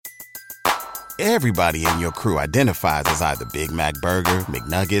Everybody in your crew identifies as either Big Mac Burger,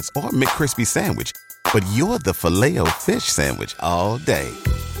 McNuggets, or McCrispy Sandwich. But you're the Filet-O-Fish Sandwich all day.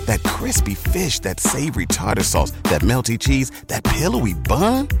 That crispy fish, that savory tartar sauce, that melty cheese, that pillowy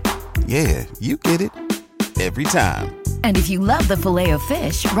bun. Yeah, you get it. Every time. And if you love the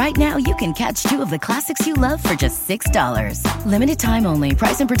Filet-O-Fish, right now you can catch two of the classics you love for just $6. Limited time only.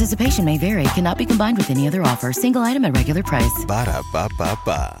 Price and participation may vary. Cannot be combined with any other offer. Single item at regular price.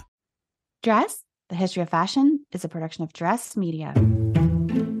 Ba-da-ba-ba-ba. Dress, the History of Fashion, is a production of Dress Media.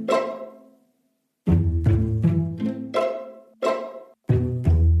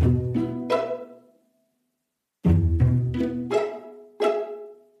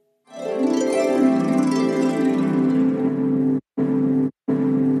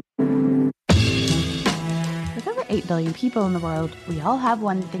 With over 8 billion people in the world, we all have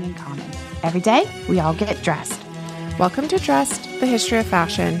one thing in common. Every day, we all get dressed. Welcome to Dressed, the History of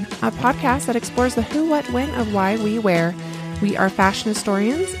Fashion, a podcast that explores the who, what, when of why we wear. We are fashion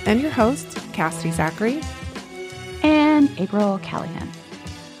historians and your hosts, Cassidy Zachary And April Callahan.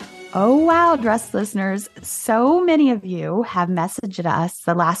 Oh, wow, Dress listeners. So many of you have messaged us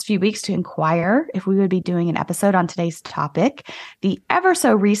the last few weeks to inquire if we would be doing an episode on today's topic, the ever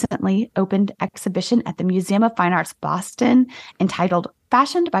so recently opened exhibition at the Museum of Fine Arts, Boston, entitled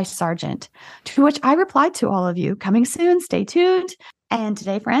Fashioned by Sargent, to which I replied to all of you, coming soon, stay tuned. And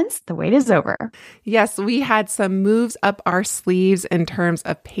today, friends, the wait is over. Yes, we had some moves up our sleeves in terms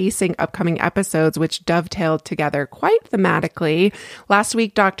of pacing upcoming episodes, which dovetailed together quite thematically. Last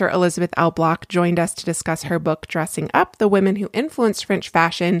week, Dr. Elizabeth L. Block joined us to discuss her book, Dressing Up, The Women Who Influenced French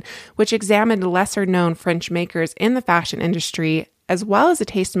Fashion, which examined lesser-known French makers in the fashion industry, as well as the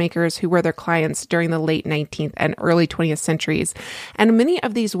tastemakers who were their clients during the late 19th and early 20th centuries. And many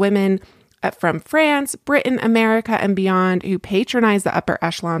of these women from France, Britain, America, and beyond who patronized the upper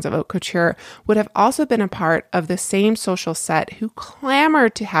echelons of haute couture would have also been a part of the same social set who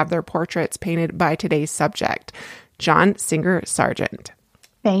clamored to have their portraits painted by today's subject, John Singer Sargent.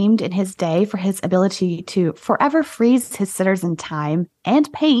 Famed in his day for his ability to forever freeze his sitters in time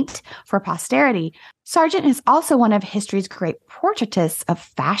and paint for posterity, Sargent is also one of history's great portraitists of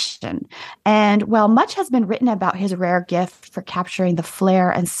fashion. And while much has been written about his rare gift for capturing the flair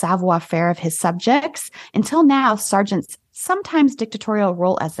and savoir-faire of his subjects, until now, Sargent's sometimes dictatorial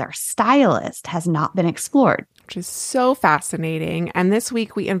role as their stylist has not been explored. Which is so fascinating. And this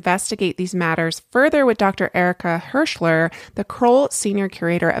week we investigate these matters further with Dr. Erica Hirshler, the Kroll Senior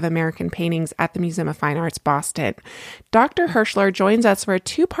Curator of American Paintings at the Museum of Fine Arts, Boston. Dr. Hirshler joins us for a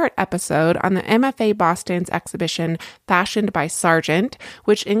two-part episode on the MFA Boston's exhibition Fashioned by Sargent,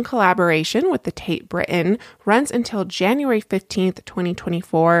 which in collaboration with the Tate Britain runs until January 15th,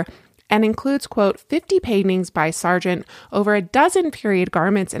 2024, and includes, quote, 50 paintings by Sargent over a dozen period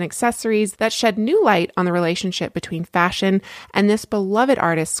garments and accessories that shed new light on the relationship between fashion and this beloved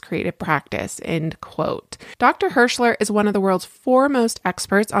artist's creative practice, end quote. Dr. Hirshler is one of the world's foremost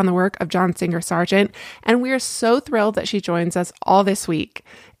experts on the work of John Singer Sargent, and we are so thrilled that she joins us all this week.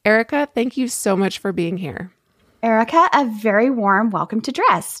 Erica, thank you so much for being here. Erica, a very warm welcome to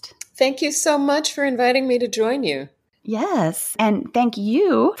Dressed. Thank you so much for inviting me to join you. Yes. And thank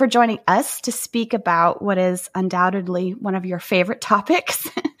you for joining us to speak about what is undoubtedly one of your favorite topics,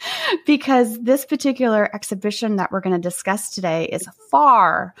 because this particular exhibition that we're going to discuss today is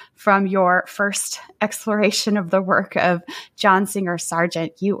far from your first exploration of the work of John Singer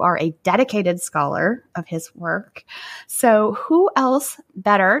Sargent. You are a dedicated scholar of his work. So who else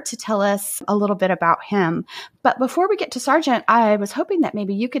better to tell us a little bit about him? But before we get to Sargent, I was hoping that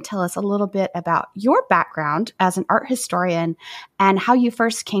maybe you could tell us a little bit about your background as an art historian and how you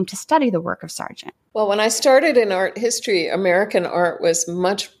first came to study the work of Sargent. Well, when I started in art history, American art was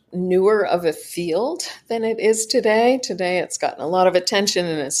much newer of a field than it is today. Today, it's gotten a lot of attention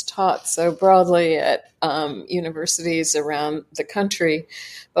and is taught so broadly at universities around the country.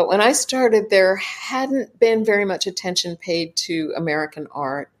 But when I started, there hadn't been very much attention paid to American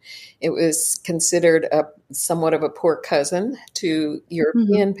art. It was considered somewhat of a poor cousin to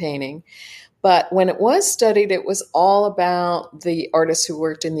European painting. But when it was studied, it was all about the artists who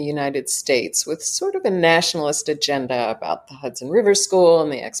worked in the United States with sort of a nationalist agenda about the Hudson River School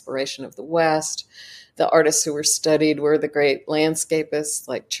and the exploration of the West. The artists who were studied were the great landscapists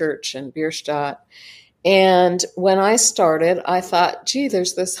like Church and Bierstadt. And when I started, I thought, gee,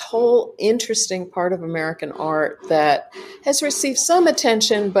 there's this whole interesting part of American art that has received some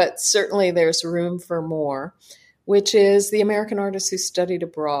attention, but certainly there's room for more, which is the American artists who studied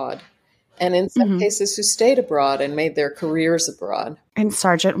abroad. and in some cases who stayed abroad and made their careers abroad. And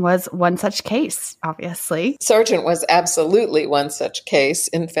Sargent was one such case, obviously. Sargent was absolutely one such case.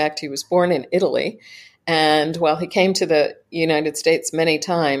 In fact, he was born in Italy. And while he came to the United States many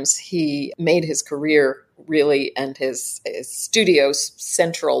times, he made his career really, and his studio's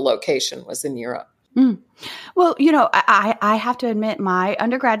central location was in Europe. Well, I have to admit my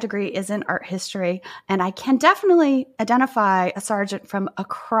undergrad degree is in art history, and I can definitely identify a Sargent from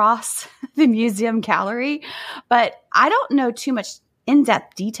across the museum gallery, but I don't know too much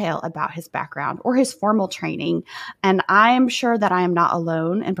in-depth detail about his background or his formal training. And I am sure that I am not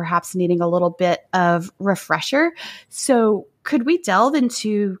alone and perhaps needing a little bit of refresher. So could we delve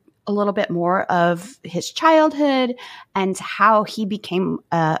into a little bit more of his childhood and how he became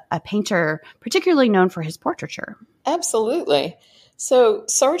a painter, particularly known for his portraiture? Absolutely. So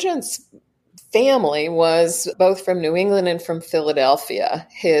Sargent's family was both from New England and from Philadelphia.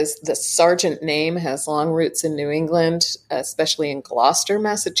 The Sargent name has long roots in New England, especially in Gloucester,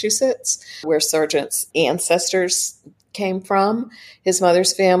 Massachusetts, where Sargent's ancestors came from. His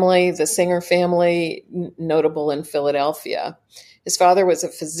mother's family, the Singer family, notable in Philadelphia. His father was a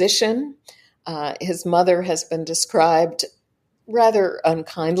physician. His mother has been described rather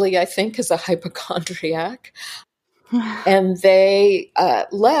unkindly, I think, as a hypochondriac. And they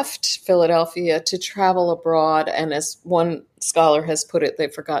left Philadelphia to travel abroad. And as one scholar has put it, they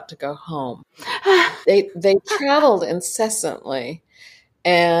forgot to go home. They traveled incessantly.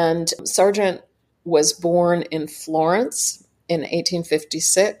 And Sargent was born in Florence in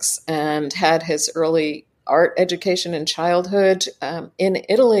 1856 and had his early art education in childhood in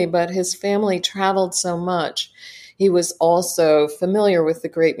Italy, but his family traveled so much. He was also familiar with the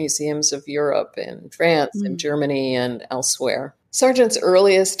great museums of Europe in France and Germany and elsewhere. Sargent's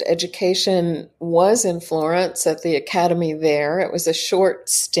earliest education was in Florence at the academy there. It was a short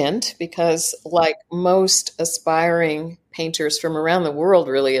stint because, like most aspiring painters from around the world,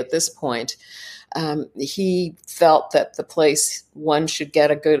 really, at this point, he felt that the place one should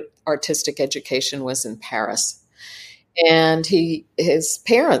get a good artistic education was in Paris. And his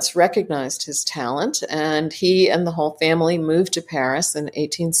parents recognized his talent, and he and the whole family moved to Paris in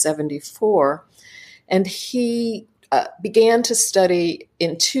 1874. And he began to study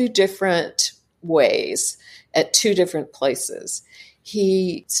in two different ways at two different places.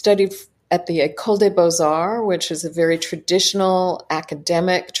 He studied at the École des Beaux-Arts, which is a very traditional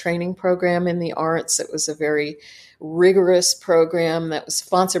academic training program in the arts. It was a very rigorous program that was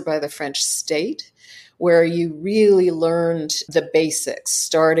sponsored by the French state, where you really learned the basics,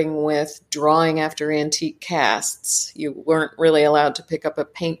 starting with drawing after antique casts. You weren't really allowed to pick up a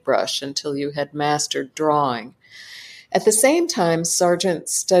paintbrush until you had mastered drawing. At the same time, Sargent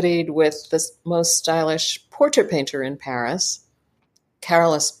studied with the most stylish portrait painter in Paris,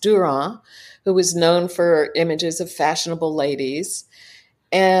 Carolus Duran, who was known for images of fashionable ladies.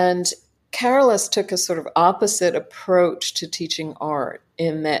 And Carolus took a sort of opposite approach to teaching art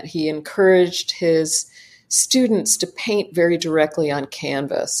in that he encouraged his students to paint very directly on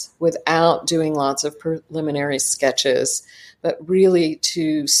canvas without doing lots of preliminary sketches, but really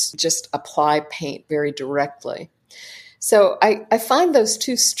to just apply paint very directly. So I find those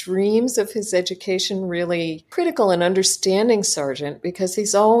two streams of his education really critical in understanding Sargent, because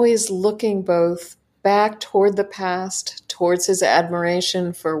he's always looking both back toward the past, towards his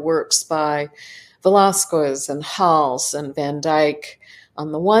admiration for works by Velázquez and Hals and Van Dyck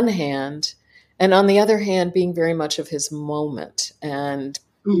on the one hand, and on the other hand, being very much of his moment and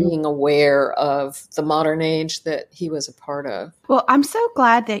being aware of the modern age that he was a part of. Well, I'm so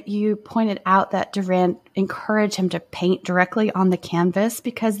glad that you pointed out that Durand encouraged him to paint directly on the canvas,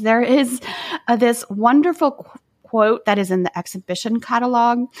 because there is this wonderful quote that is in the exhibition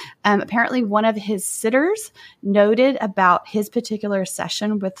catalog. Apparently, one of his sitters noted about his particular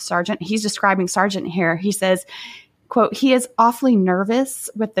session with Sargent. He's describing Sargent here. He says, quote, "He is awfully nervous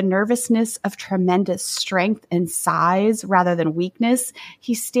with the nervousness of tremendous strength and size rather than weakness.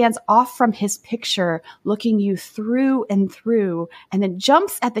 He stands off from his picture, looking you through and through, and then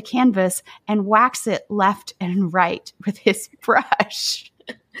jumps at the canvas and whacks it left and right with his brush."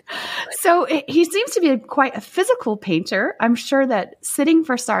 So he seems to be quite a physical painter. I'm sure that sitting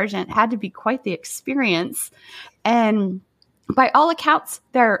for Sargent had to be quite the experience. And by all accounts,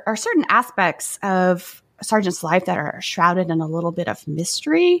 there are certain aspects of Sargent's life that are shrouded in a little bit of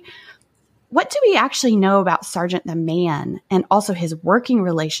mystery. What do we actually know about Sargent the man and also his working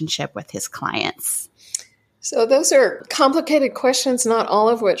relationship with his clients? So those are complicated questions, not all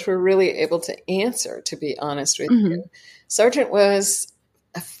of which we're really able to answer, to be honest with you. Sargent was,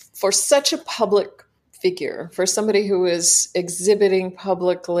 for such a public figure, for somebody who was exhibiting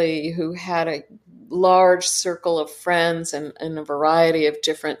publicly, who had a large circle of friends and in a variety of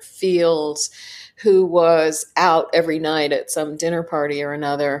different fields, who was out every night at some dinner party or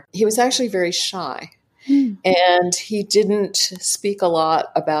another. He was actually very shy. And he didn't speak a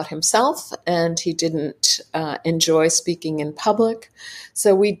lot about himself, and he didn't enjoy speaking in public.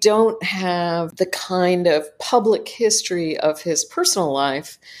 So we don't have the kind of public history of his personal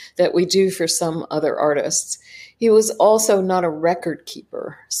life that we do for some other artists. He was also not a record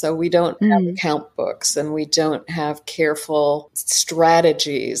keeper, so we don't have account books, and we don't have careful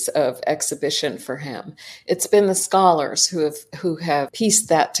strategies of exhibition for him. It's been the scholars who have pieced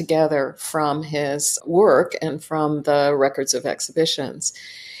that together from his work and from the records of exhibitions.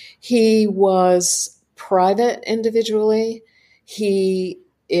 He was private individually. He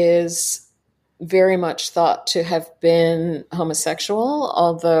is very much thought to have been homosexual,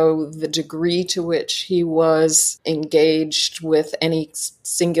 although the degree to which he was engaged with any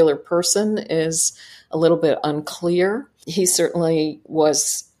singular person is a little bit unclear. He certainly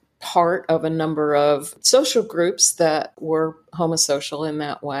was part of a number of social groups that were homosocial in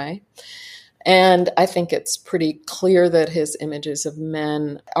that way. And I think it's pretty clear that his images of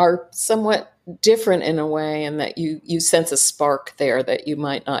men are somewhat different in a way, and that you sense a spark there that you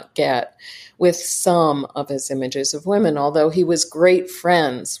might not get with some of his images of women, although he was great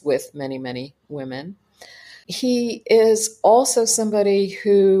friends with many, many women. He is also somebody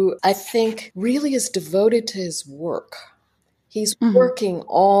who I think really is devoted to his work. He's working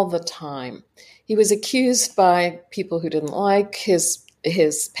all the time. He was accused by people who didn't like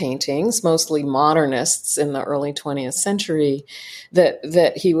his paintings, mostly modernists in the early 20th century,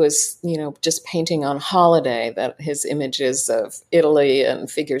 that he was, just painting on holiday, that his images of Italy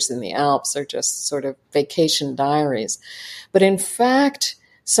and figures in the Alps are just sort of vacation diaries. But in fact,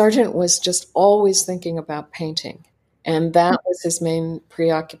 Sargent was just always thinking about painting, and that was his main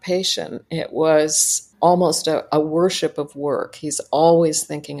preoccupation. It was almost a worship of work. He's always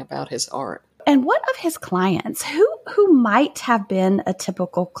thinking about his art. And what of his clients? Who might have been a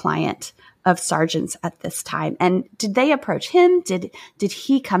typical client of Sargent's at this time? And did they approach him? Did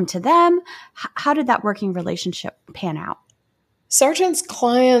he come to them? How did that working relationship pan out? Sargent's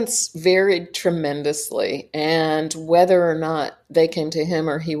clients varied tremendously, and whether or not they came to him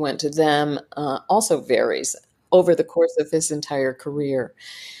or he went to them also varies over the course of his entire career.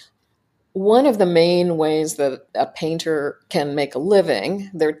 One of the main ways that a painter can make a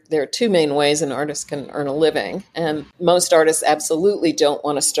living, there are two main ways an artist can earn a living, and most artists absolutely don't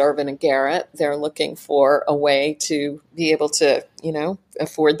want to starve in a garret. They're looking for a way to be able to,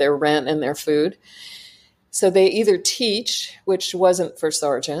 afford their rent and their food. So they either teach, which wasn't for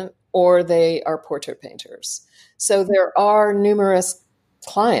Sargent, or they are portrait painters. So there are numerous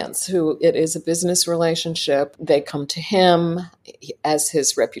clients who it is a business relationship. They come to him as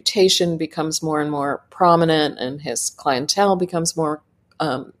his reputation becomes more and more prominent and his clientele becomes more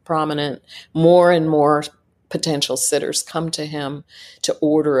prominent. More and more potential sitters come to him to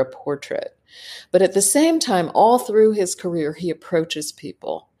order a portrait. But at the same time, all through his career, he approaches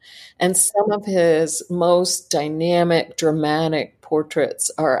people. And some of his most dynamic, dramatic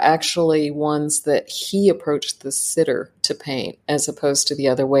portraits are actually ones that he approached the sitter to paint as opposed to the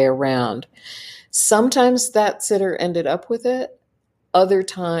other way around. Sometimes that sitter ended up with it. Other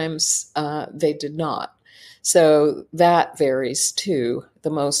times they did not. So that varies too. The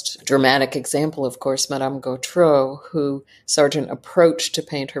most dramatic example, of course, Madame Gautreau, who Sargent approached to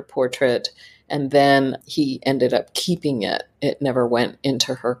paint her portrait, and then he ended up keeping it. It never went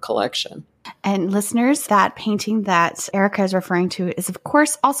into her collection. And listeners, that painting that Erica is referring to is, of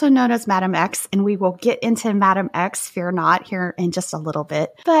course, also known as Madame X, and we will get into Madame X, fear not, here in just a little bit.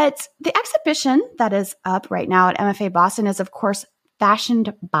 But the exhibition that is up right now at MFA Boston is, of course,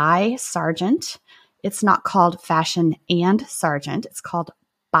 fashioned by Sargent. It's not called Fashion and Sargent. It's called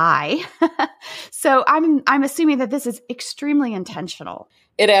by. So I'm assuming that this is extremely intentional.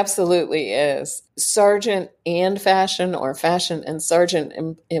 It absolutely is. Sargent and fashion, or fashion and Sargent,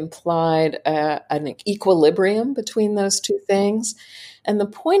 implied an equilibrium between those two things. And the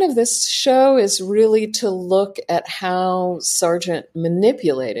point of this show is really to look at how Sargent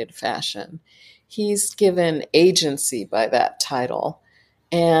manipulated fashion. He's given agency by that title.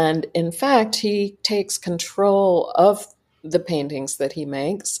 And in fact, he takes control of the paintings that he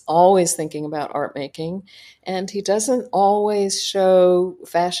makes, always thinking about art making. And he doesn't always show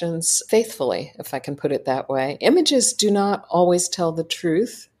fashions faithfully, if I can put it that way. Images do not always tell the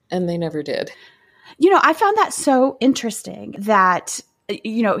truth, and they never did. I found that so interesting that,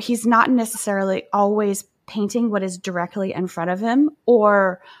 he's not necessarily always painting what is directly in front of him,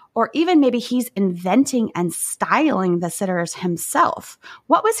 or even maybe he's inventing and styling the sitters himself.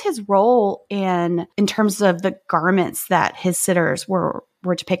 What was his role in terms of the garments that his sitters were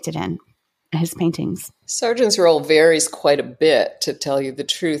depicted in his paintings? Sargent's role varies quite a bit, to tell you the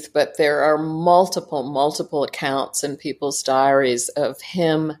truth, but there are multiple accounts in people's diaries of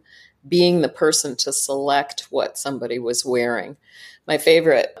him being the person to select what somebody was wearing. My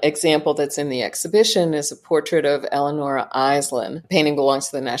favorite example that's in the exhibition is a portrait of Eleonora Iselin. The painting belongs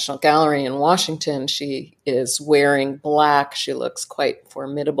to the National Gallery in Washington. She is wearing black. She looks quite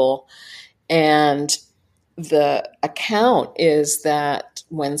formidable. And the account is that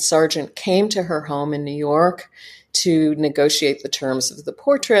when Sargent came to her home in New York to negotiate the terms of the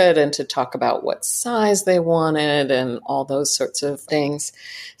portrait and to talk about what size they wanted and all those sorts of things,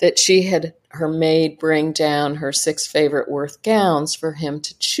 that she had her maid bring down her 6 favorite Worth gowns for him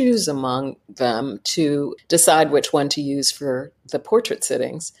to choose among them to decide which one to use for the portrait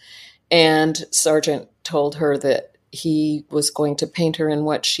sittings. And Sargent told her that he was going to paint her in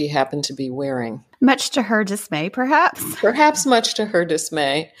what she happened to be wearing. Much to her dismay, perhaps? Perhaps much to her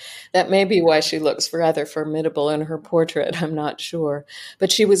dismay. That may be why she looks rather formidable in her portrait. I'm not sure.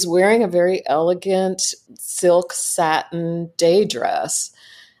 But she was wearing a very elegant silk satin day dress,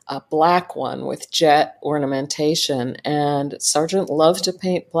 a black one with jet ornamentation. And Sargent loved to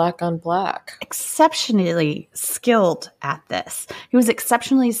paint black on black. Exceptionally skilled at this. He was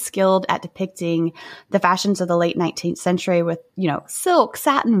exceptionally skilled at depicting the fashions of the late 19th century with, silk,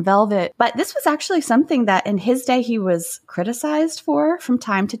 satin, velvet. But this was actually something that in his day he was criticized for from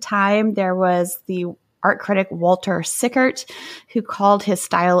time to time. There was the art critic Walter Sickert, who called his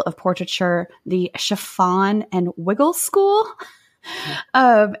style of portraiture the chiffon and wiggle school.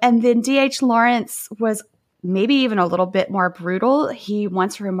 And then D.H. Lawrence was maybe even a little bit more brutal. He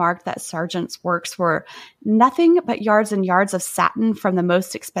once remarked that Sargent's works were nothing but yards and yards of satin from the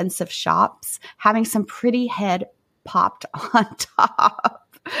most expensive shops, having some pretty head popped on top.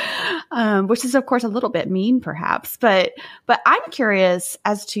 Which is, of course, a little bit mean, perhaps. But I'm curious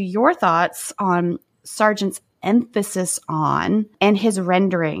as to your thoughts on Sargent's emphasis on and his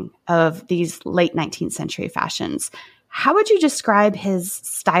rendering of these late 19th century fashions. How would you describe his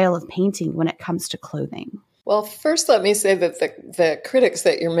style of painting when it comes to clothing? Well, first, let me say that the critics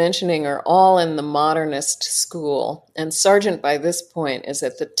that you're mentioning are all in the modernist school. And Sargent, by this point, is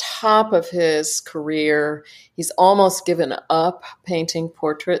at the top of his career. He's almost given up painting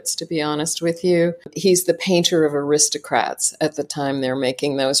portraits, to be honest with you. He's the painter of aristocrats at the time they're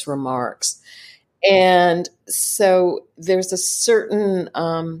making those remarks. And so there's a certain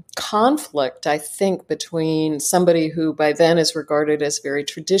conflict, I think, between somebody who by then is regarded as very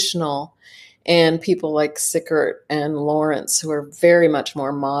traditional and people like Sickert and Lawrence, who are very much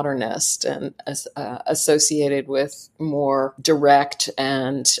more modernist and associated with more direct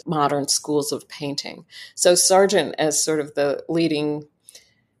and modern schools of painting. So Sargent, as sort of the leading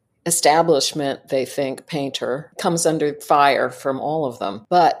establishment, they think, painter, comes under fire from all of them.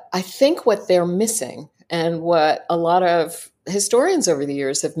 But I think what they're missing, and what a lot of historians over the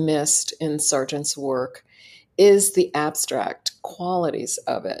years have missed in Sargent's work, is the abstract qualities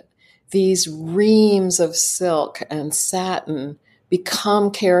of it. These reams of silk and satin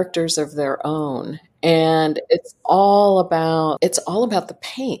become characters of their own. And it's all about the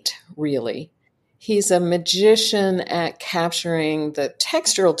paint, really. He's a magician at capturing the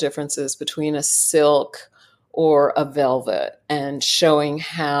textural differences between a silk or a velvet and showing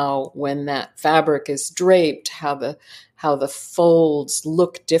how, when that fabric is draped, how the folds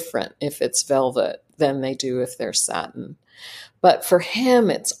look different if it's velvet than they do if they're satin. But for him,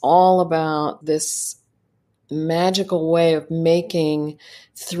 it's all about this magical way of making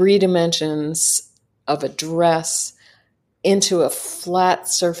 3 dimensions of a dress into a flat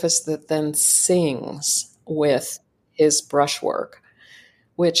surface that then sings with his brushwork,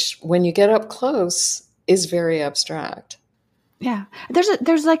 which, when you get up close, is very abstract. Yeah.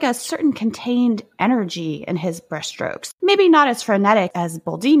 There's like a certain contained energy in his brushstrokes. Maybe not as frenetic as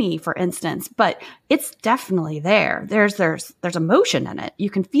Boldini, for instance, but it's definitely there. There's emotion in it. You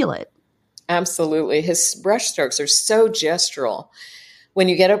can feel it. Absolutely. His brushstrokes are so gestural. When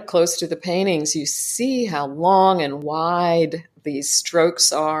you get up close to the paintings, you see how long and wide these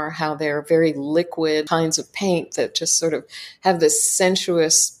strokes are, how they're very liquid kinds of paint that just sort of have this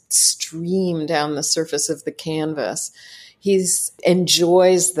sensuous stream down the surface of the canvas. He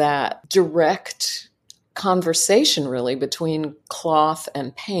enjoys that direct conversation really between cloth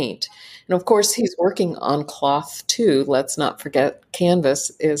and paint. And of course, he's working on cloth too. Let's not forget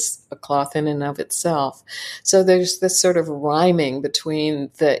canvas is a cloth in and of itself. So there's this sort of rhyming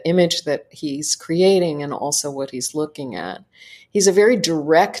between the image that he's creating and also what he's looking at. He's a very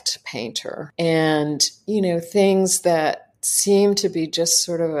direct painter, and, things that seem to be just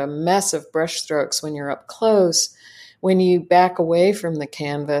sort of a mess of brushstrokes when you're up close, when you back away from the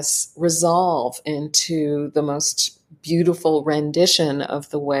canvas, resolve into the most beautiful rendition of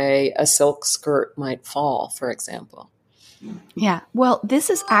the way a silk skirt might fall, for example. Yeah. Well, this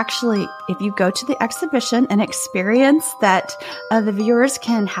is actually, if you go to the exhibition, an experience that the viewers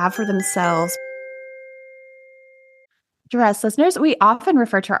can have for themselves. Dress listeners, we often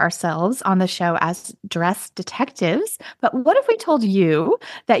refer to ourselves on the show as dress detectives, but what if we told you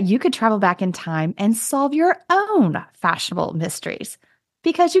that you could travel back in time and solve your own fashionable mysteries?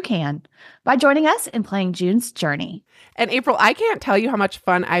 Because you can, by joining us in playing June's Journey. And April, I can't tell you how much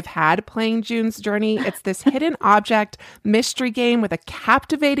fun I've had playing June's Journey. It's this hidden object mystery game with a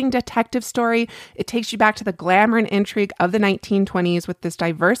captivating detective story. It takes you back to the glamour and intrigue of the 1920s with this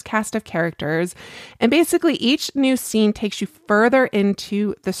diverse cast of characters. And basically, each new scene takes you further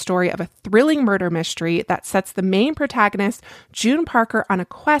into the story of a thrilling murder mystery that sets the main protagonist, June Parker, on a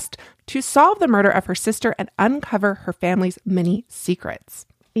quest to solve the murder of her sister and uncover her family's many secrets.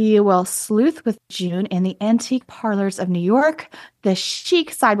 You will sleuth with June in the antique parlors of New York, the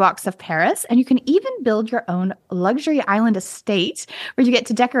chic sidewalks of Paris, and you can even build your own luxury island estate where you get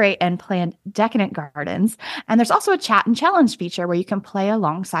to decorate and plant decadent gardens. And there's also a chat and challenge feature where you can play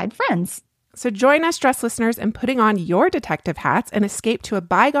alongside friends. So join us, dress listeners, in putting on your detective hats and escape to a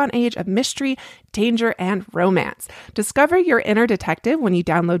bygone age of mystery, danger, and romance. Discover your inner detective when you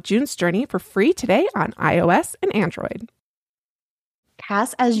download June's Journey for free today on iOS and Android.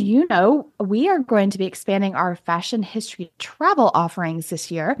 Cass, as you know, we are going to be expanding our fashion history travel offerings this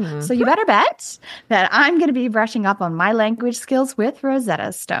year. Mm-hmm. So you better bet that I'm going to be brushing up on my language skills with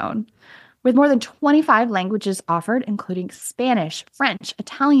Rosetta Stone. With more than 25 languages offered, including Spanish, French,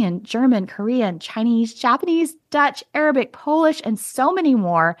 Italian, German, Korean, Chinese, Japanese, Dutch, Arabic, Polish, and so many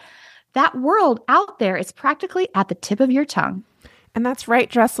more, that world out there is practically at the tip of your tongue. And that's right,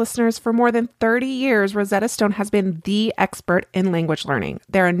 dress listeners. For more than 30 years, Rosetta Stone has been the expert in language learning.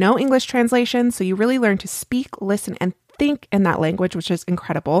 There are no English translations, so you really learn to speak, listen, and think in that language, which is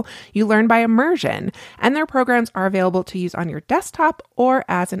incredible. You learn by immersion, and their programs are available to use on your desktop or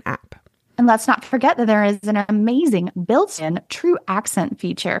as an app. And let's not forget that there is an amazing built-in true accent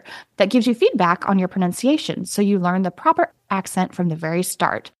feature that gives you feedback on your pronunciation, so you learn the proper accent from the very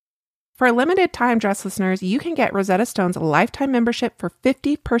start. For a limited time, dress listeners, you can get Rosetta Stone's lifetime membership for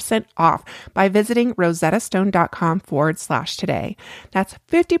 50% off by visiting rosettastone.com/today. That's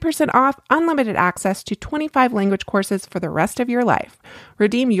 50% off unlimited access to 25 language courses for the rest of your life.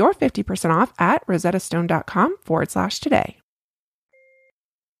 Redeem your 50% off at rosettastone.com/today.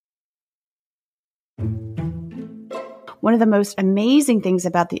 One of the most amazing things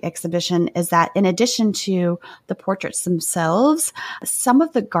about the exhibition is that in addition to the portraits themselves, some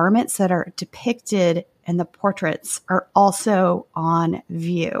of the garments that are depicted in the portraits are also on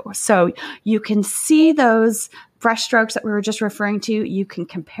view. So you can see those brushstrokes that we were just referring to. You can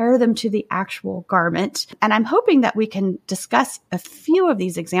compare them to the actual garment. And I'm hoping that we can discuss a few of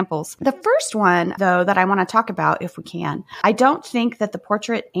these examples. The first one, though, that I want to talk about, if we can, I don't think that the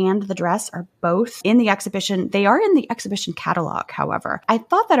portrait and the dress are both in the exhibition. They are in the exhibition catalog, however. I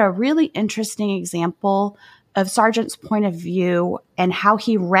thought that a really interesting example of Sargent's point of view and how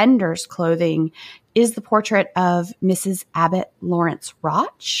he renders clothing is the portrait of Mrs. Abbott Lawrence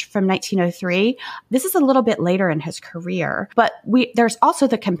Roch from 1903. This is a little bit later in his career, but there's also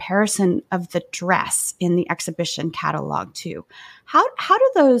the comparison of the dress in the exhibition catalog too. How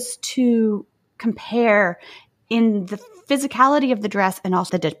do those two compare in the physicality of the dress and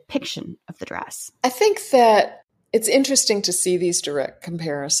also the depiction of the dress? I think that it's interesting to see these direct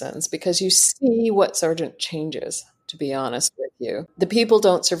comparisons because you see what Sargent changes, to be honest with you. The people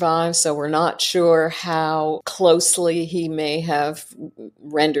don't survive, so we're not sure how closely he may have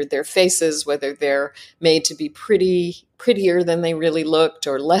rendered their faces, whether they're made to be prettier than they really looked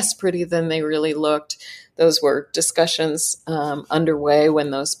or less pretty than they really looked. Those were discussions underway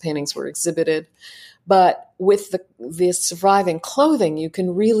when those paintings were exhibited. But with the surviving clothing, you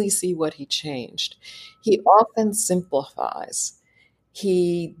can really see what he changed. He often simplifies.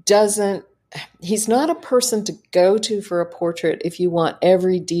 He's not a person to go to for a portrait if you want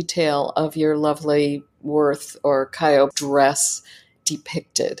every detail of your lovely Worth or Caillou dress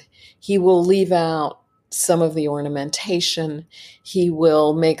depicted. He will leave out some of the ornamentation. He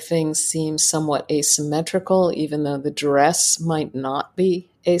will make things seem somewhat asymmetrical, even though the dress might not be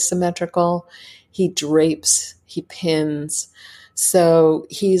asymmetrical. He drapes, he pins. So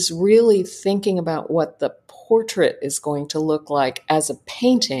he's really thinking about what the portrait is going to look like as a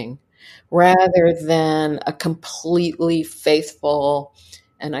painting rather than a completely faithful,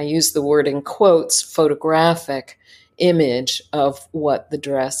 and I use the word in quotes, photographic image of what the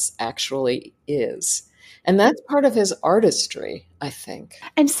dress actually is. And that's part of his artistry, I think.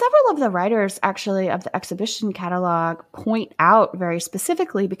 And several of the writers actually of the exhibition catalog point out very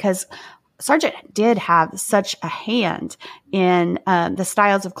specifically, because Sargent did have such a hand in the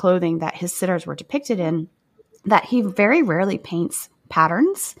styles of clothing that his sitters were depicted in, that he very rarely paints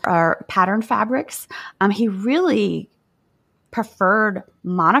patterns or pattern fabrics. He really preferred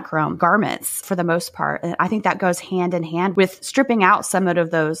monochrome garments for the most part. And I think that goes hand in hand with stripping out some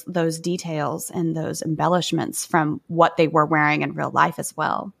of those details and those embellishments from what they were wearing in real life as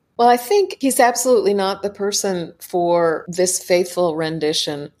well. Well, I think he's absolutely not the person for this faithful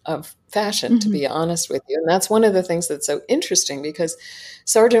rendition of fashion, to be honest with you. And that's one of the things that's so interesting, because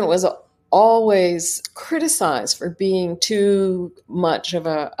Sargent was always criticized for being too much of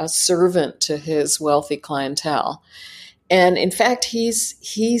a servant to his wealthy clientele. And in fact,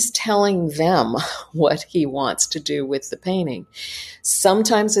 he's telling them what he wants to do with the painting.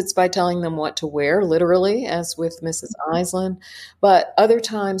 Sometimes it's by telling them what to wear, literally, as with Mrs. Iselin, but other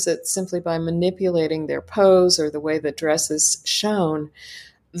times it's simply by manipulating their pose or the way the dress is shown.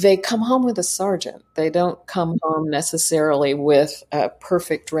 They come home with a Sargent. They don't come home necessarily with a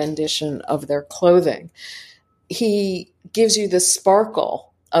perfect rendition of their clothing. He gives you the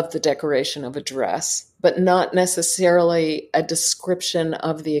sparkle of the decoration of a dress, but not necessarily a description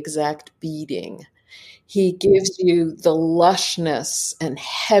of the exact beading. He gives you the lushness and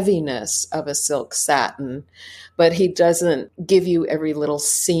heaviness of a silk satin, but he doesn't give you every little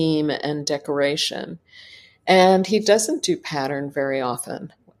seam and decoration. And he doesn't do pattern very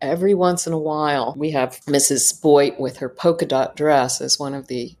often. Every once in a while, we have Mrs. Boyd with her polka dot dress as one of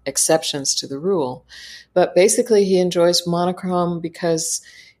the exceptions to the rule. But basically, he enjoys monochrome because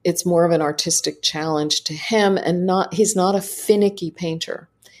it's more of an artistic challenge to him, and he's not a finicky painter.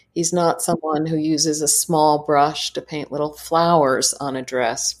 He's not someone who uses a small brush to paint little flowers on a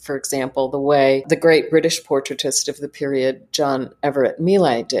dress, for example, the way the great British portraitist of the period, John Everett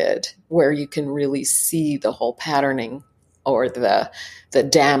Millais, did, where you can really see the whole patterning or the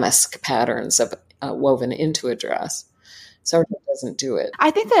damask patterns of woven into a dress. Sargent doesn't do it. I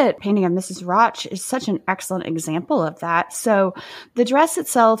think the painting of Mrs. Roch is such an excellent example of that. So the dress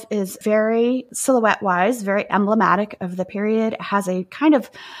itself is very silhouette-wise, very emblematic of the period. It has a kind of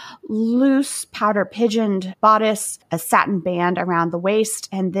loose powder pigeoned bodice, a satin band around the waist,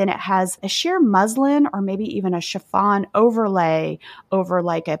 and then it has a sheer muslin or maybe even a chiffon overlay over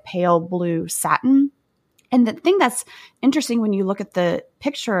like a pale blue satin. And the thing that's interesting when you look at the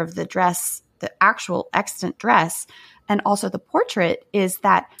picture of the dress, the actual extant dress, and also the portrait, is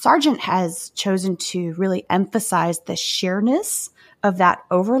that Sargent has chosen to really emphasize the sheerness of that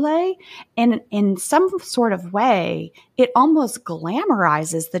overlay. And in some sort of way, it almost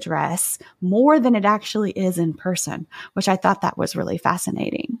glamorizes the dress more than it actually is in person, which I thought that was really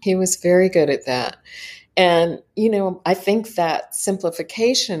fascinating. He was very good at that. And, I think that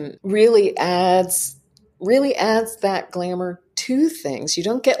simplification really adds that glamour to things. You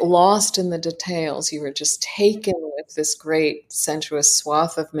don't get lost in the details. You are just taken with this great sensuous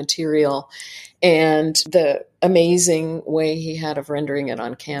swath of material and the amazing way he had of rendering it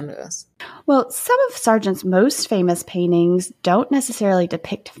on canvas. Well, some of Sargent's most famous paintings don't necessarily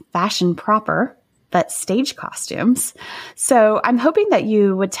depict fashion proper, but stage costumes. So I'm hoping that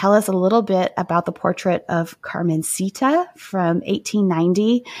you would tell us a little bit about the portrait of Carmencita from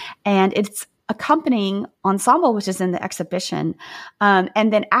 1890 and its accompanying ensemble, which is in the exhibition.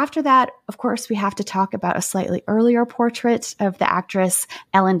 And then after that, of course, we have to talk about a slightly earlier portrait of the actress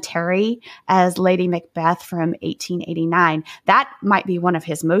Ellen Terry as Lady Macbeth from 1889. That might be one of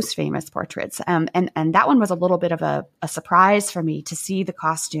his most famous portraits. And that one was a little bit of a surprise for me to see the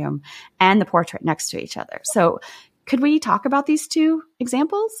costume and the portrait next to each other. So could we talk about these two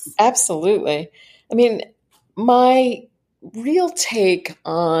examples? Absolutely. I mean, my real take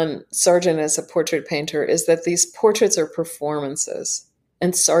on Sargent as a portrait painter is that these portraits are performances,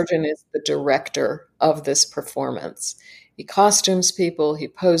 and Sargent is the director of this performance. He costumes people, he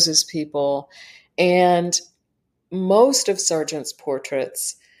poses people, and most of Sargent's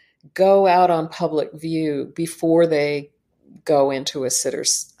portraits go out on public view before they go into a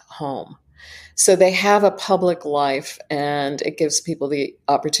sitter's home. So they have a public life, and it gives people the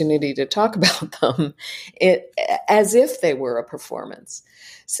opportunity to talk about them as if they were a performance.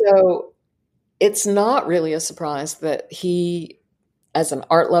 So it's not really a surprise that he, as an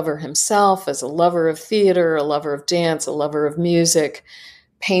art lover himself, as a lover of theater, a lover of dance, a lover of music,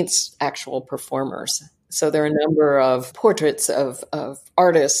 paints actual performers. So there are a number of portraits of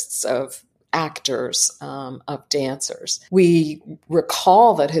artists, of actors, of dancers. We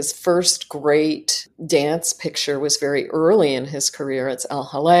recall that his first great dance picture was very early in his career. It's El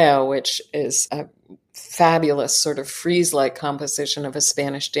Jaleo, which is a fabulous sort of frieze-like composition of a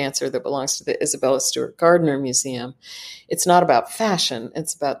Spanish dancer that belongs to the Isabella Stewart Gardner Museum. It's not about fashion,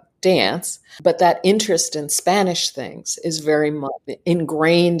 it's about dance, but that interest in Spanish things is very much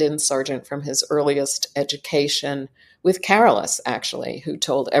ingrained in Sargent from his earliest education with Carolus, actually, who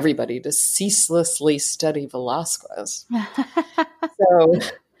told everybody to ceaselessly study Velázquez.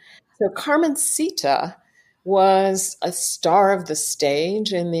 So Carmencita was a star of the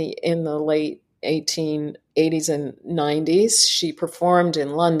stage in the late 1880s and 90s. She performed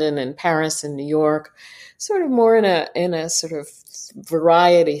in London and Paris and New York, sort of more in a sort of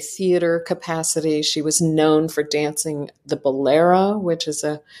variety theater capacity. She was known for dancing the bolero, which is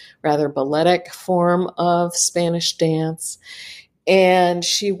a rather balletic form of Spanish dance. And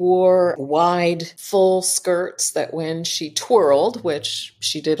she wore wide, full skirts that when she twirled, which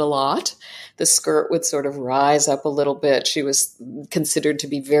she did a lot, the skirt would sort of rise up a little bit. She was considered to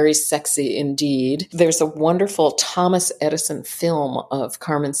be very sexy indeed. There's a wonderful Thomas Edison film of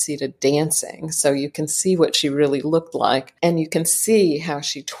Carmencita dancing, so you can see what she really looked like. And you can see how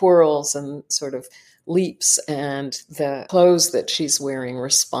she twirls and sort of leaps, and the clothes that she's wearing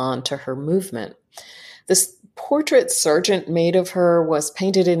respond to her movement. This portrait Sargent made of her was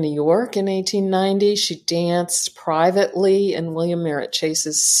painted in New York in 1890. She danced privately in William Merritt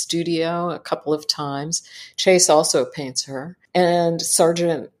Chase's studio a couple of times. Chase also paints her, and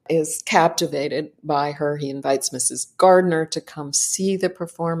Sargent is captivated by her. He invites Mrs. Gardner to come see the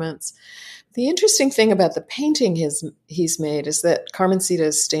performance. The interesting thing about the painting he's made is that Carmencita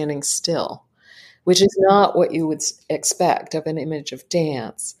is standing still, which is not what you would expect of an image of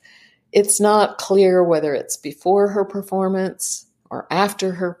dance. It's not clear whether it's before her performance or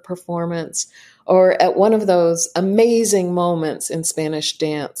after her performance, or at one of those amazing moments in Spanish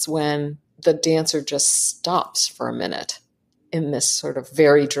dance when the dancer just stops for a minute in this sort of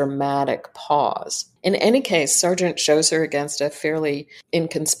very dramatic pause. In any case, Sargent shows her against a fairly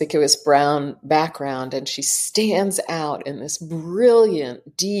inconspicuous brown background, and she stands out in this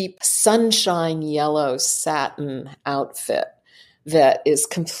brilliant, deep, sunshine yellow satin outfit that is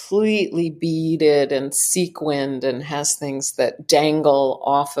completely beaded and sequined and has things that dangle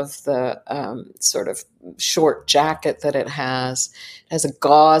off of the sort of short jacket that it has. It has a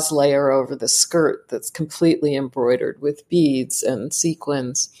gauze layer over the skirt that's completely embroidered with beads and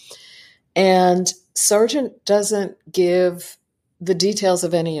sequins. And Sargent doesn't give the details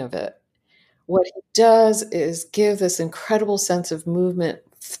of any of it. What he does is give this incredible sense of movement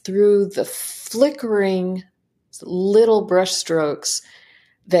through the flickering little brush strokes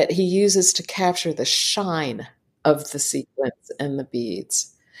that he uses to capture the shine of the sequins and the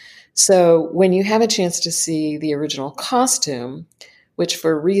beads. So when you have a chance to see the original costume, which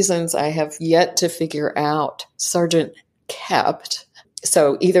for reasons I have yet to figure out, Sargent kept.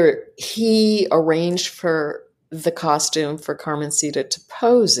 So either he arranged for the costume for Carmencita to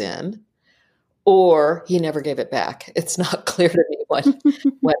pose in, or he never gave it back. It's not clear to me what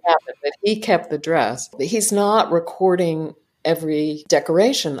happened, but he kept the dress. He's not recording every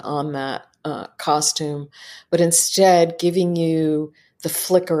decoration on that costume, but instead giving you the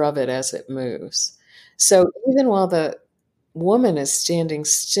flicker of it as it moves. So even while the woman is standing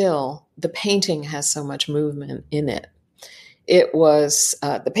still, the painting has so much movement in it. It was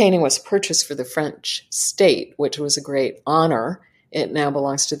the painting was purchased for the French state, which was a great honor. It now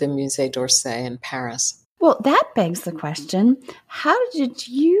belongs to the Musée d'Orsay in Paris. Well, that begs the question, how did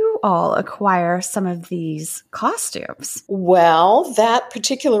you all acquire some of these costumes? Well, that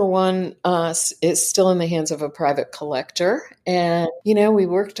particular one is still in the hands of a private collector. And, we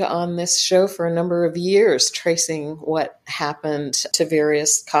worked on this show for a number of years, tracing what happened to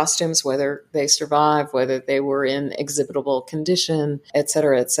various costumes, whether they survived, whether they were in exhibitable condition, et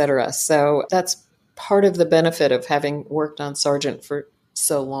cetera, et cetera. So that's part of the benefit of having worked on Sargent for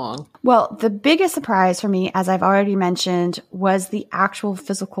so long. Well, the biggest surprise for me, as I've already mentioned, was the actual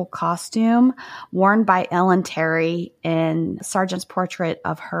physical costume worn by Ellen Terry in Sargent's portrait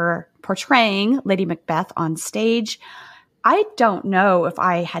of her portraying Lady Macbeth on stage. I don't know if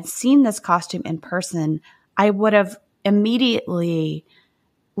I had seen this costume in person, I would have immediately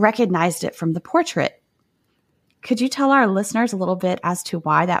recognized it from the portrait. Could you tell our listeners a little bit as to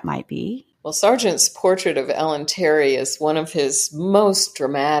why that might be? Well, Sargent's portrait of Ellen Terry is one of his most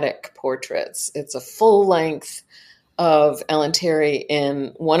dramatic portraits. It's a full length of Ellen Terry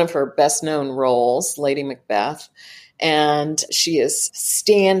in one of her best-known roles, Lady Macbeth. And she is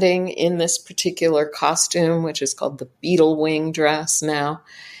standing in this particular costume, which is called the beetle wing dress now.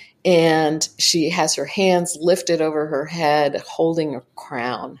 And she has her hands lifted over her head, holding a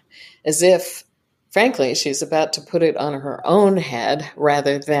crown, as if, frankly, she's about to put it on her own head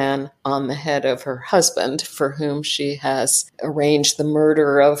rather than on the head of her husband, for whom she has arranged the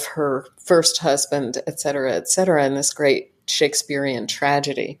murder of her first husband, et cetera, in this great Shakespearean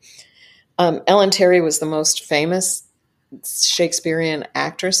tragedy. Ellen Terry was the most famous Shakespearean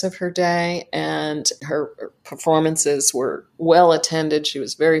actress of her day, and her performances were well attended. She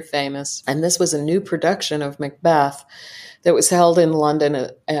was very famous. And this was a new production of Macbeth that was held in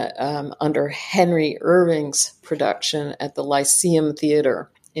London under Henry Irving's production at the Lyceum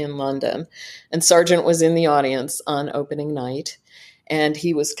Theatre in London. And Sargent was in the audience on opening night, and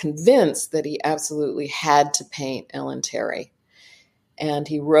he was convinced that he absolutely had to paint Ellen Terry. And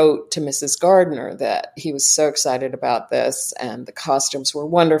he wrote to Mrs. Gardner that he was so excited about this, and the costumes were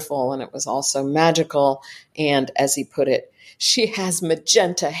wonderful, and it was also magical. And as he put it, she has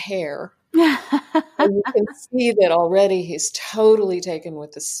magenta hair. And you can see that already he's totally taken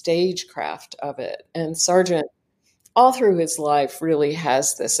with the stagecraft of it. And Sargent, all through his life, really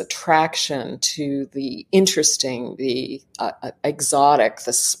has this attraction to the interesting, the exotic,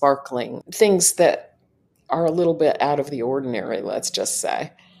 the sparkling, things that are a little bit out of the ordinary, let's just say.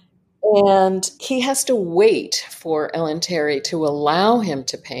 And he has to wait for Ellen Terry to allow him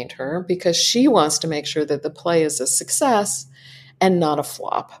to paint her because she wants to make sure that the play is a success and not a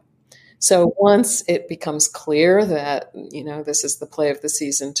flop. So once it becomes clear that, this is the play of the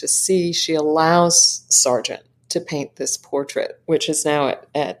season to see, she allows Sargent to paint this portrait, which is now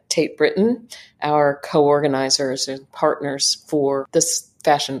at Tate Britain, our co-organizers and partners for this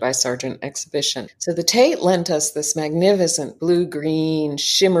Fashioned by Sargent exhibition. So the Tate lent us this magnificent blue-green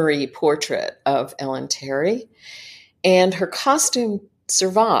shimmery portrait of Ellen Terry, and her costume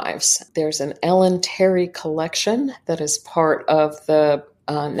survives. There's an Ellen Terry collection that is part of the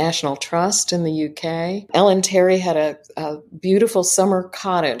National Trust in the UK. Ellen Terry had a beautiful summer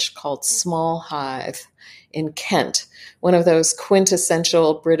cottage called Small Hythe in Kent, one of those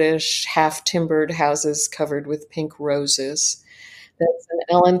quintessential British half-timbered houses covered with pink roses. That's an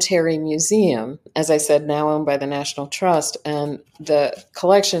Ellen Terry museum, as I said, now owned by the National Trust, and the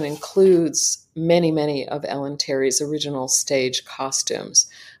collection includes many, many of Ellen Terry's original stage costumes,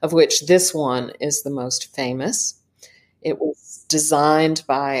 of which this one is the most famous. It was designed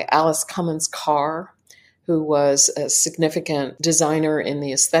by Alice Cummins Carr, who was a significant designer in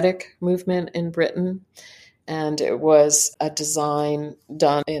the aesthetic movement in Britain, and it was a design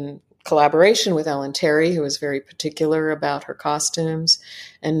done in collaboration with Ellen Terry, who was very particular about her costumes,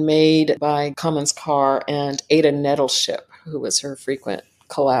 and made by Cummins Carr and Ada Nettleship, who was her frequent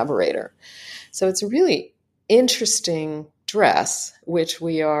collaborator. So it's a really interesting dress, which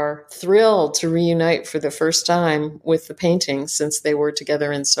we are thrilled to reunite for the first time with the painting since they were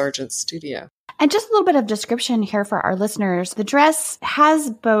together in Sargent's studio. And just a little bit of description here for our listeners. The dress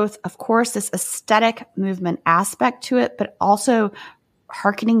has both, of course, this aesthetic movement aspect to it, but also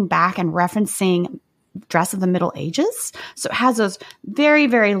hearkening back and referencing dress of the Middle Ages. So it has those very,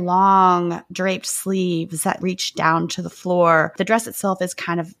 very long draped sleeves that reach down to the floor. The dress itself is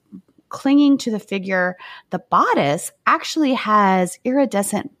kind of clinging to the figure. The bodice actually has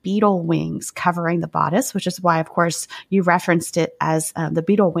iridescent beetle wings covering the bodice, which is why, of course, you referenced it as the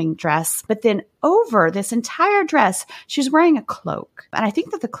beetle wing dress. But then over this entire dress, she's wearing a cloak. And I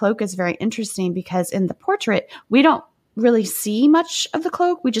think that the cloak is very interesting because in the portrait, we don't really see much of the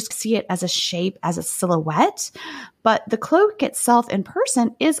cloak. We just see it as a shape, as a silhouette. But the cloak itself in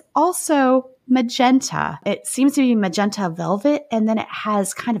person is also magenta. It seems to be magenta velvet, and then it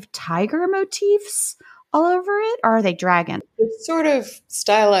has kind of tiger motifs all over it. Or are they dragons? It's sort of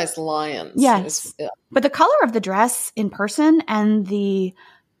stylized lions. Yes. But the color of the dress in person and the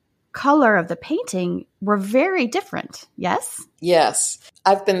color of the painting were very different. Yes? Yes.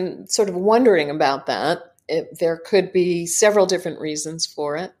 I've been sort of wondering about that. There could be several different reasons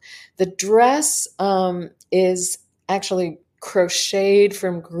for it. The dress is actually crocheted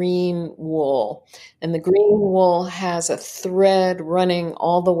from green wool, and the green wool has a thread running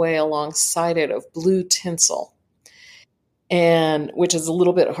all the way alongside it of blue tinsel. and which is a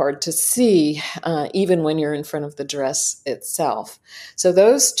little bit hard to see even when you're in front of the dress itself. So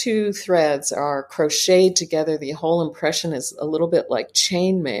those two threads are crocheted together. The whole impression is a little bit like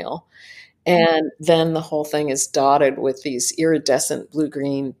chainmail. And then the whole thing is dotted with these iridescent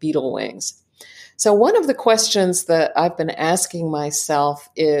blue-green beetle wings. So one of the questions that I've been asking myself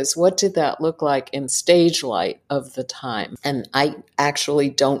is, what did that look like in stage light of the time? And I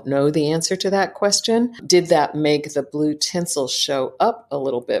actually don't know the answer to that question. Did that make the blue tinsel show up a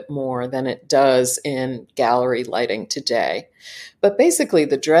little bit more than it does in gallery lighting today? But basically,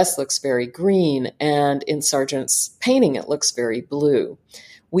 the dress looks very green, and in Sargent's painting, it looks very blue.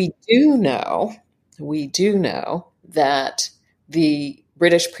 We do know that the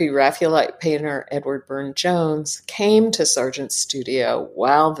British pre-Raphaelite painter Edward Burne-Jones came to Sargent's studio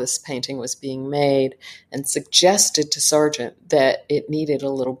while this painting was being made and suggested to Sargent that it needed a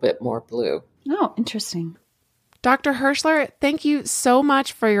little bit more blue. Oh, interesting. Dr. Hirshler, thank you so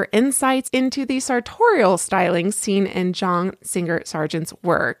much for your insights into the sartorial styling seen in John Singer Sargent's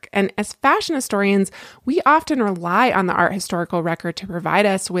work. And as fashion historians, we often rely on the art historical record to provide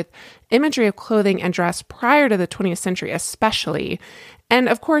us with imagery of clothing and dress prior to the 20th century, especially. And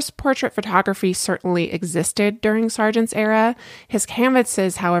of course, portrait photography certainly existed during Sargent's era. His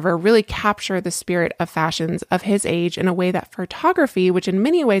canvases, however, really capture the spirit of fashions of his age in a way that photography, which in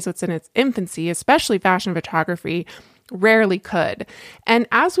many ways was in its infancy, especially fashion photography, rarely could. And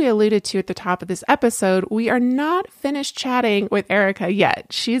as we alluded to at the top of this episode, we are not finished chatting with Erica yet.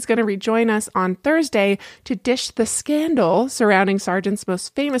 She's going to rejoin us on Thursday to dish the scandal surrounding Sargent's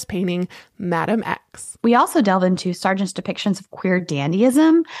most famous painting, Madame X. We also delve into Sargent's depictions of queer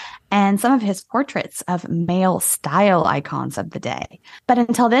dandyism and some of his portraits of male style icons of the day. But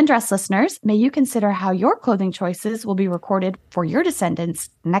until then, dress listeners, may you consider how your clothing choices will be recorded for your descendants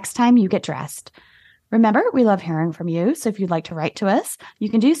next time you get dressed. Remember, we love hearing from you, so if you'd like to write to us, you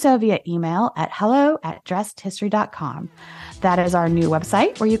can do so via email at hello@dressedhistory.com. That is our new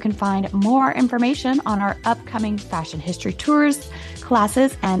website where you can find more information on our upcoming fashion history tours,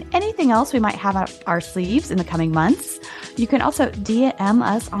 classes, and anything else we might have up our sleeves in the coming months. You can also DM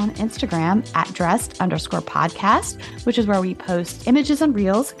us on Instagram at dressed_podcast, which is where we post images and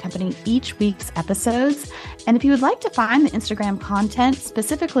reels accompanying each week's episodes. And if you would like to find the Instagram content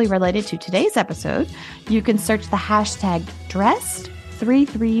specifically related to today's episode, you can search the hashtag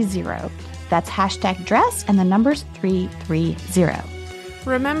dressed330. That's hashtag dressed and the numbers 330.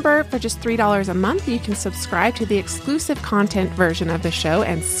 Remember, for just $3 a month, you can subscribe to the exclusive content version of the show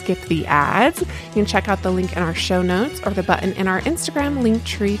and skip the ads. You can check out the link in our show notes or the button in our Instagram link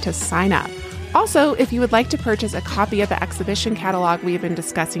tree to sign up. Also, if you would like to purchase a copy of the exhibition catalog we have been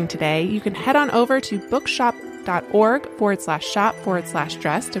discussing today, you can head on over to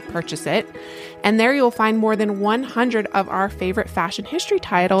bookshop.org/shop/dress to purchase it. And there you'll find more than 100 of our favorite fashion history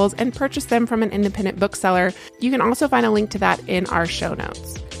titles and purchase them from an independent bookseller. You can also find a link to that in our show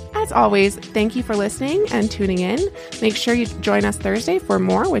notes. As always, thank you for listening and tuning in. Make sure you join us Thursday for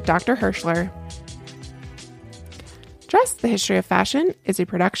more with Dr. Hirshler. Dress, the History of Fashion is a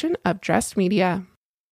production of Dressed Media.